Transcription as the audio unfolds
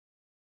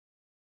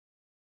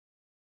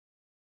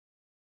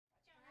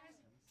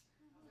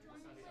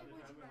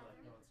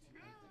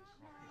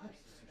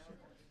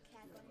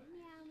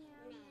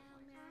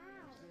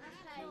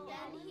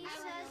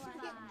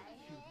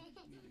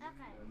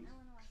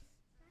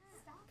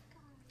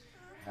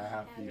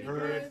Happy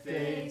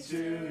birthday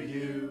to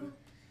you,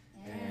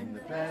 and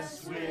the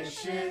best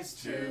wishes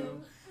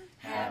too.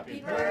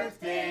 Happy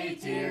birthday,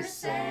 dear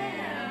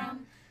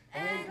Sam,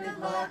 and good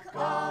luck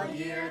all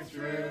year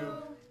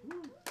through.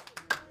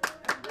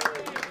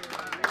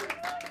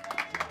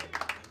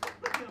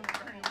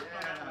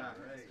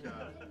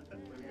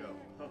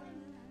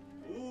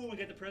 Ooh, we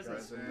got the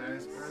presents.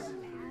 Nice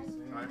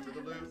present. Time for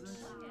the loops. Is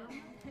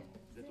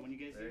that the one you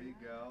guys There see? you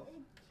go.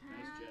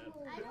 Nice job.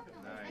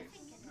 Nice.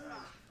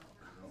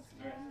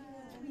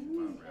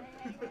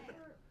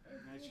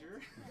 Nice sure?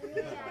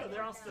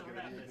 They're all still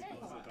wrapped.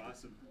 That's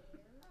awesome.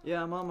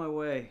 Yeah, I'm on my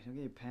way. Don't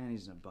get your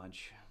panties in a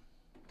bunch.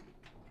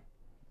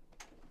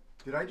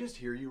 Did I just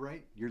hear you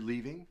right? You're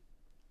leaving?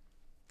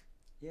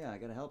 Yeah, I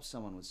gotta help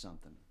someone with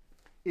something.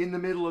 In the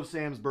middle of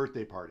Sam's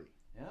birthday party.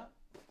 Yeah?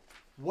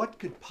 What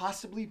could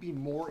possibly be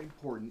more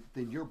important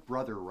than your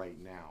brother right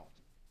now?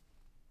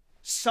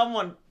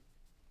 Someone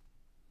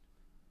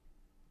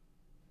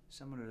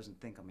who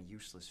doesn't think I'm a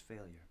useless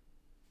failure.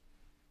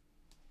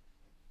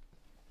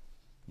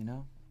 You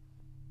know,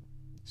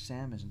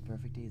 Sam isn't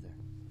perfect either.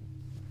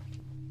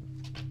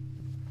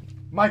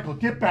 Michael,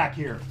 get back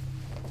here!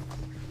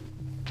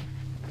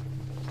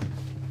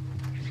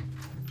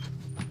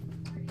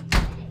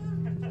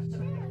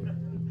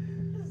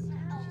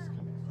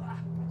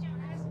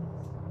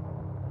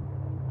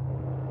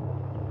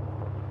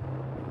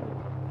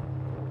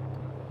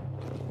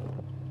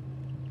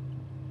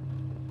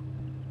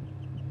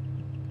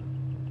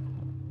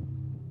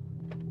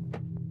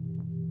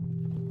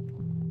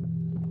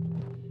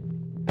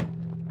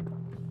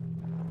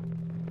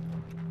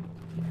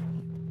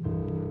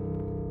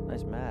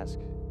 Nice mask.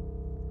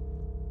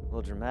 A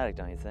little dramatic,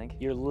 don't you think?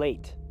 You're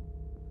late.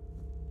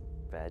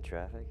 Bad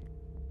traffic?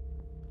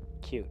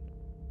 Cute.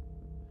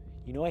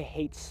 You know I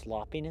hate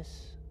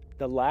sloppiness?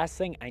 The last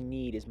thing I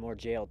need is more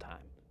jail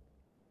time.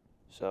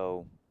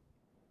 So,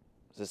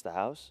 is this the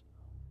house?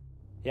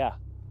 Yeah,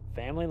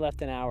 family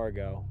left an hour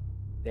ago.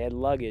 They had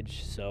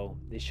luggage, so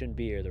they shouldn't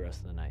be here the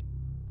rest of the night.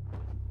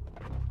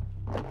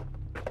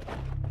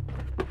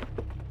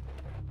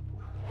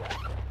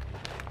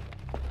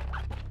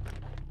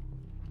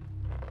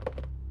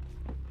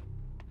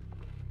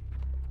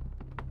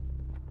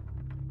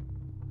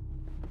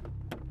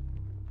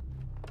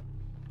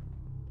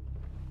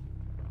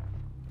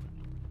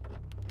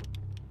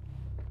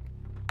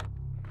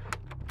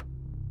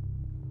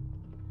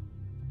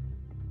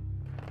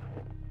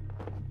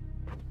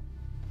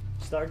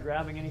 Start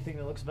grabbing anything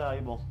that looks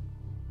valuable.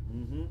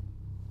 Mm-hmm.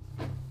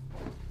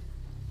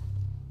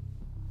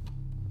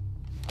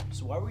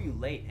 So why were you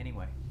late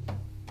anyway? My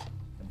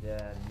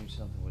dad knew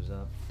something was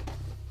up.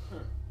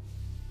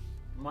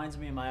 Reminds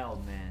me of my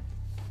old man.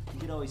 He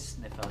could always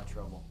sniff out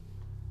trouble.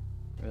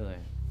 Really?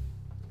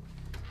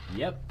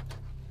 Yep.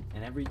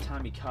 And every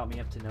time he caught me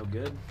up to no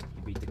good,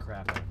 he beat the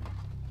crap out of me.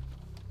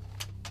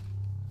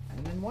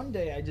 And then one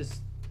day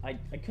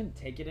I couldn't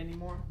take it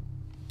anymore.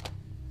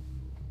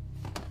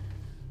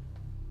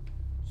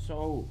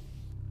 So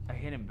I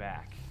hit him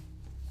back.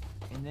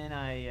 And then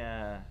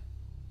I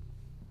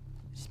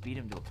just beat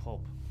him to a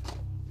pulp.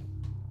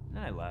 And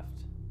then I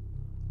left.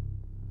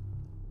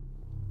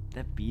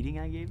 That beating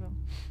I gave him,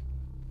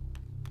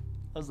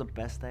 that was the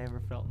best I ever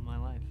felt in my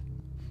life.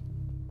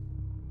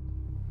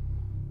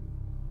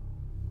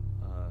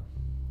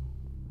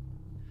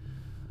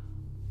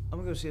 I'm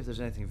gonna go see if there's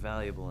anything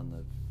valuable in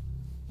the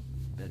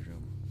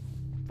bedroom.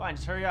 Fine,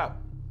 just hurry up.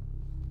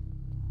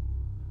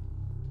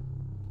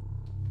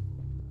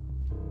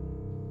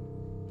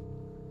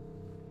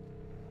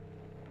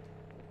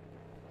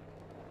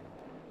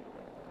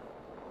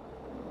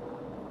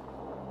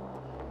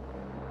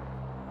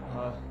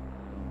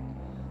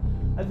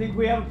 I think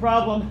we have a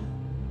problem.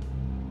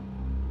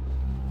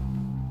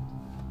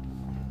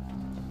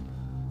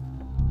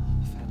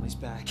 Family's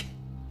back.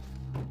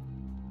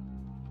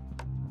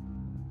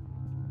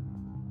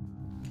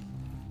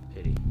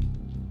 Pity.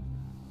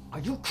 Are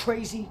you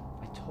crazy?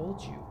 I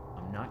told you,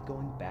 I'm not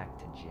going back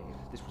to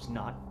jail. This was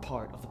not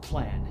part of the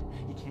plan.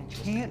 You can't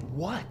just... Can't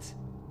what?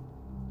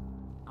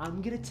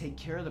 I'm gonna take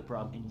care of the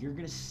problem, and you're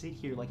gonna sit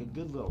here like a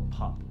good little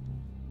pup.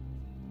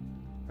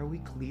 Are we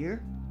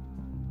clear?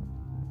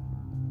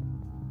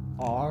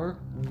 Are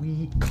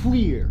we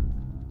clear?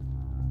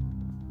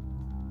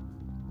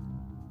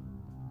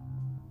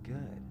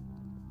 Good.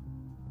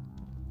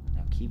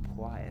 Now keep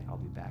quiet. I'll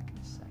be back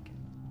in a second.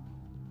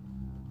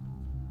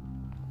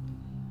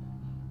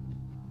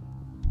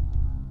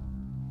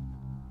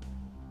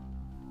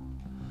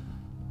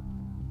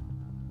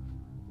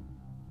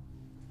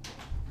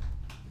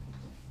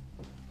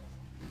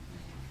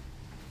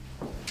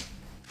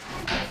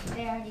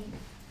 Daddy.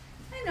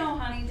 I know,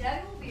 honey.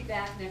 Daddy will be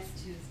back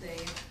next Tuesday.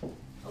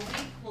 A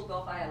week will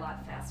go by a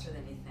lot faster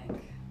than you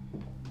think.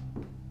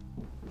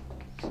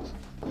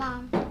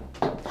 Mom.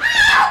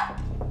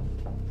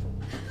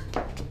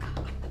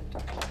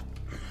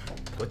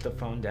 Put the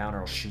phone down or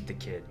I'll shoot the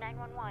kid.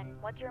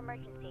 911, what's your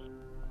emergency?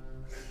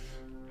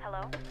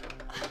 Hello?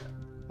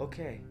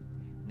 Okay,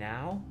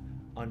 now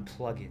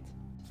unplug it.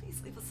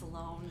 Please leave us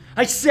alone.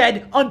 I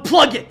said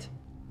unplug it!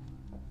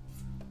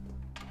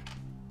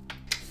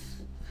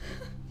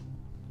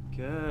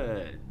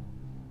 Good.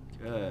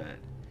 Good.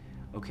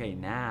 Okay,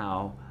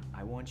 now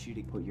I want you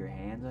to put your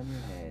hands on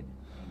your head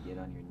and get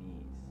on your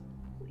knees.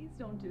 Please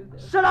don't do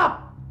this. Shut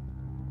up!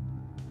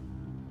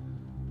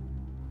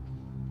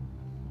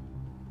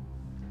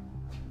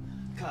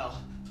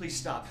 Kyle, please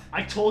stop.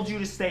 I told you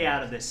to stay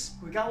out of this.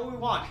 We got what we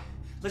want.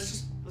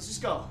 Let's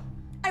just go.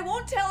 I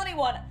won't tell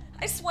anyone.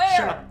 I swear.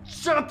 Shut up!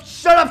 Shut up!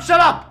 Shut up! Shut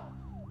up!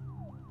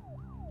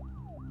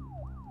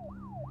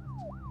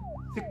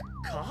 The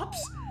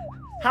cops?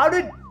 How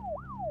did...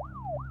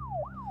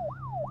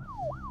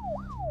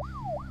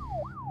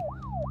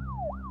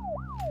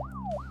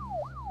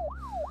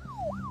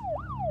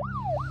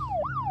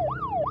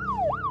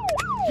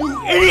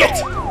 You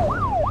idiot!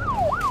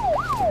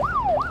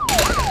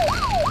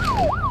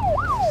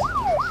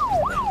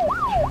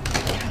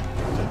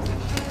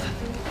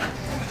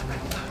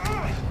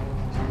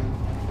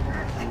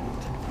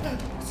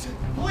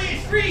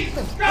 Please, freeze!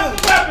 Drop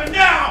the weapon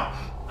now!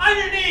 On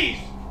your knees!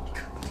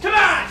 Come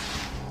on!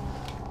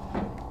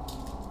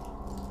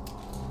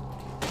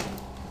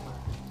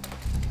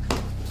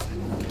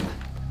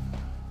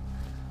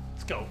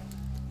 Let's go.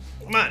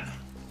 Come on.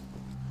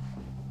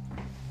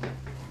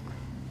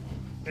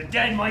 You're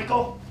dead,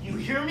 Michael! You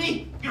hear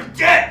me? You're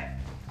dead!